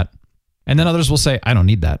know all that. And then others will say, I don't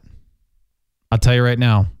need that. I'll tell you right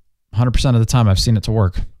now, 100% of the time I've seen it to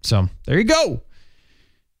work. So there you go.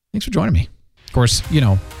 Thanks for joining me. Of course,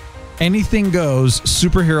 anything goes.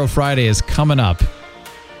 Superhero Friday is coming up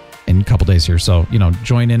in a couple days here. So,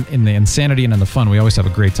 join in the insanity and in the fun. We always have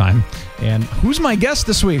a great time. And who's my guest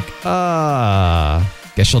this week?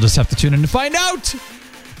 Guess you'll just have to tune in to find out.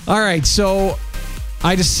 All right. So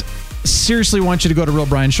I just seriously want you to go to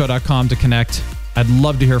realbrianshow.com to connect. I'd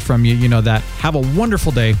love to hear from you. You know that. Have a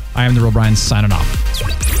wonderful day. I am The Real Brian, signing off.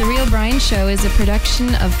 The Real Brian Show is a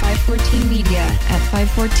production of 514 Media at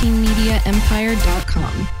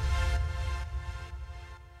 514mediaempire.com.